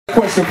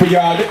question for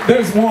y'all.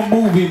 There's one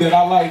movie that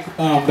I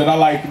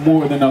like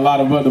more than a lot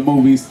of other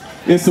movies.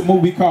 It's a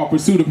movie called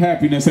Pursuit of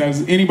Happiness.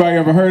 Has anybody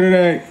ever heard of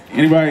that?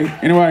 Anybody?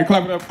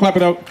 Clap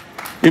it up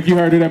if you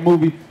heard of that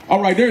movie.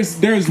 All right,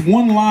 there's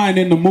one line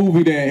in the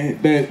movie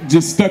that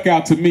just stuck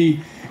out to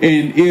me,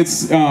 and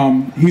it's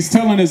he's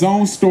telling his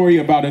own story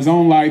about his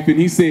own life, and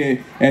he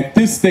said, at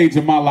this stage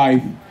of my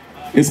life,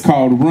 it's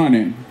called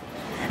running.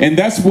 And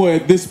that's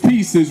what this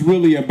piece is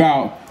really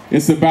about.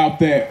 It's about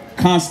that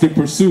constant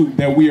pursuit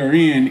that we are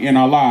in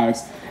our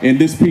lives. And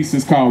this piece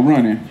is called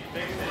Running.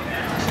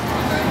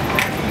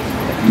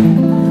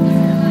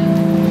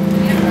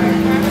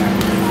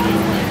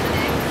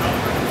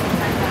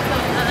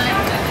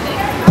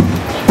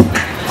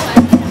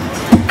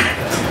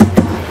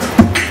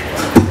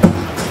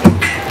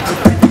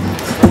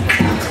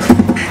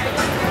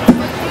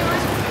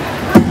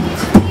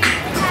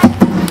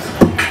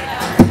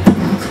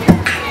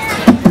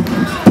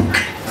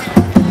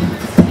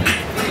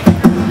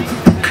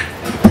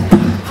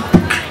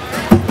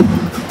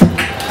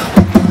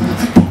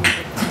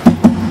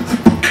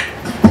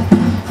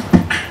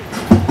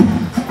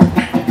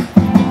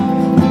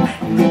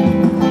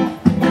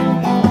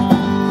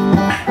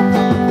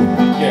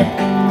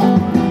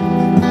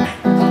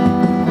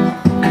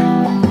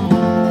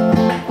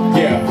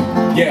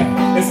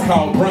 Yeah, it's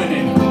called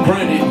running,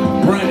 running,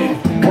 running,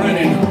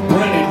 running,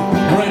 running,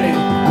 running,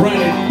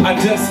 running. I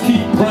just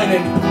keep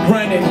running,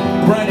 running,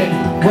 running,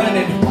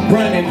 running,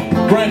 running,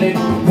 running,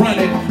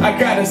 running. I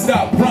gotta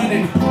stop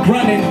running,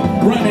 running,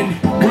 running,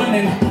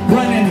 running,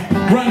 running,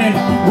 running,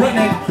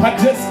 running. I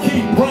just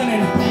keep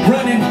running,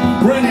 running,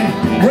 running,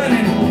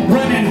 running,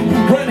 running,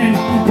 running,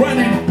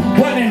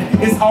 running,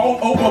 running. It's all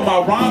over,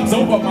 my rhymes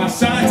over, my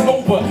shine's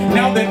over.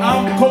 Now that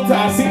I'm closer,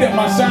 I see that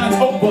my shine's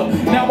over.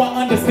 Now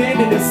I understand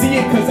it and see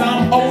it cause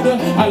I'm older.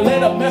 I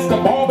let a mess the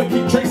ball but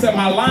keep tracing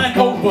my line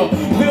over.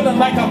 Feeling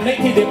like I'm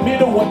naked in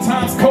middle of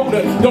time's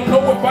colder. Don't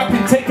know if I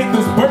can take it,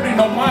 this burden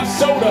on my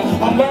shoulder.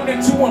 I'm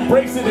learning to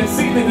embrace it and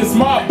see that it's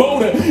my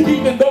boulder.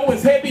 Even though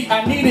it's heavy,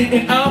 I need it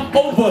and I'm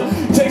over.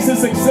 Chasing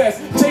success,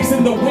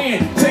 chasing the win,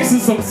 chasing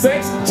some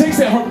sex,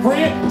 chasing her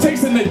friend,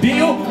 chasing the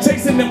deal,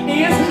 chasing them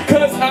ends.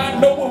 Cause I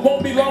know it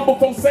won't be long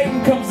before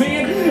Satan comes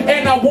in.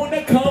 And I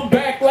wanna come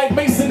back like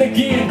Mason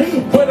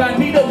again. But I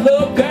need a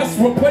love that's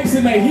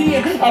replacing a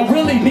hen. I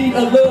really need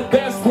a love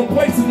that's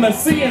replacing a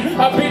sin.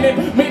 I've been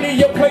in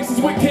many of places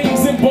with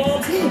kings and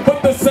bums,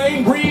 but the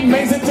same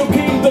remains until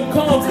kingdom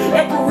comes.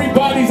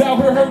 Everybody's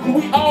out here hurting,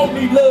 we all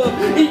need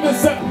love. Even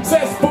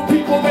successful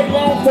people, they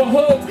long for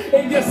hugs.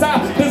 And yes, I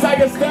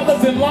desire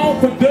stellas and long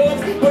for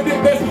doves. But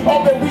if that's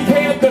all that we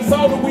had, that's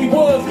all that we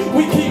was.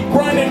 We keep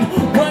running,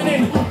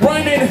 running,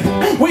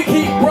 running. We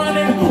keep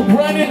running,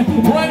 running,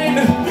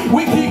 running.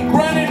 We keep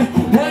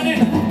running,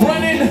 running,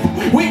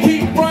 running. We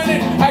keep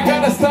running. I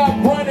gotta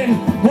stop running,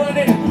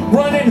 running,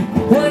 running,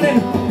 running,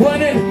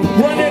 running,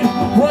 running,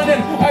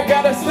 running. I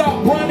gotta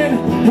stop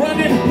running,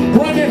 running,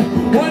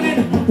 running,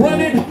 running,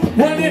 running,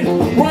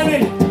 running,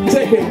 running.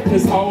 Check it,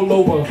 it's all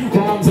over.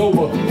 Rhyme's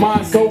over,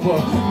 mine's over.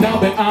 Now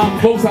that I'm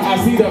closer,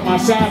 I see that my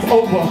shine's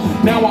over.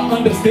 Now I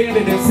understand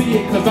it and see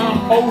it cause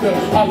I'm older.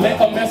 I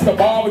let a mess the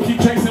ball and keep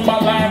chasing my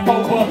line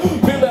over.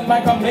 Feeling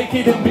like I'm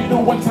naked in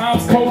middle when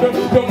time's colder.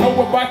 Don't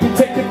know if I can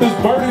take it, this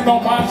burden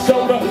on my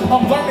shoulder.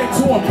 I'm learning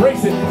to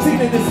embrace it, see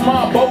that it's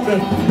my boulder.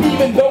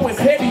 Even though it's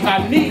heavy,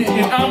 I need it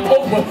and I'm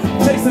over.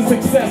 Chasing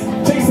success,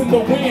 chasing the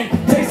win,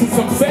 chasing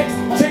some sex,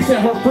 chasing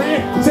her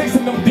friend,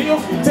 chasing them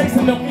deals,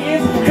 chasing them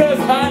ends. Cause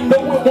I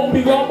know it won't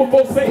be long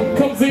before Satan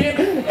comes in.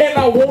 And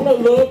I want a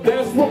love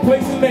that's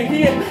replacing the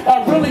hen.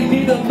 I really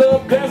need a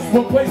love that's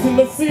replacing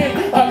the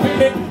sin. I've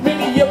been in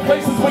many of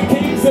places with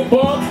kings and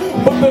bums,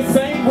 but the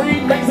same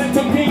remains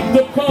until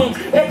kingdom comes.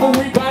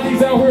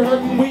 Everybody's out here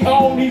hurting, we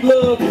all need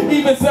love.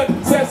 Even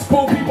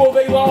successful people,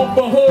 they long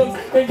for hugs.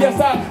 And yes,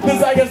 I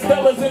desire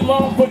stellas and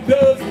long for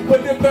doves.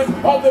 But if that's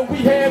all that we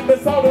had,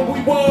 that's all that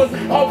we was.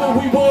 All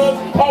that we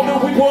was, all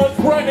that we was.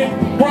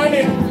 Running,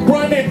 running,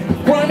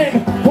 running,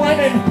 running,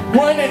 running,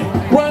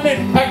 running,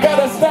 running. I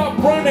gotta stop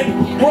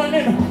running,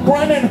 running,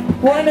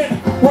 running,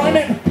 running,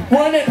 running,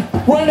 running,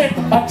 running.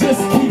 I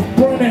just keep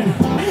running.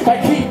 I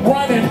keep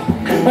running.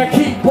 I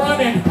keep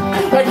running.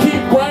 I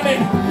keep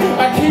running.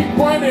 I keep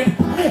running.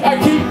 I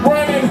keep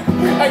running.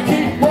 I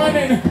keep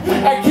running.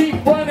 I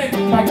keep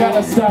running. I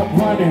gotta stop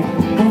running.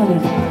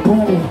 Running,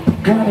 running,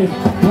 running,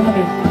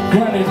 running,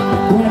 running,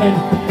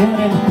 running,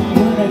 running,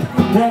 running,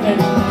 running,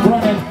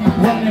 running,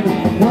 running,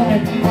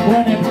 running,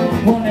 running,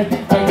 running.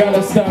 I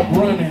gotta stop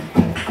running.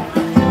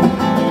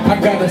 I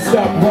gotta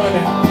stop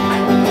running.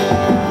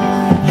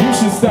 You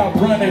should stop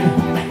running.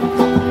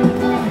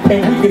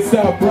 And we can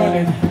stop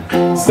running.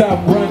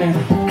 Stop running.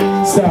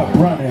 Stop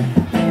running.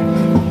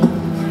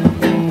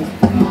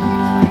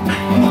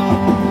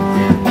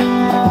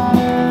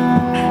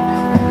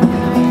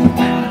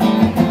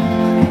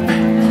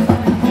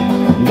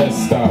 Let's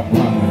stop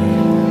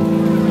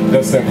running.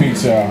 That's that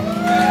piece, y'all.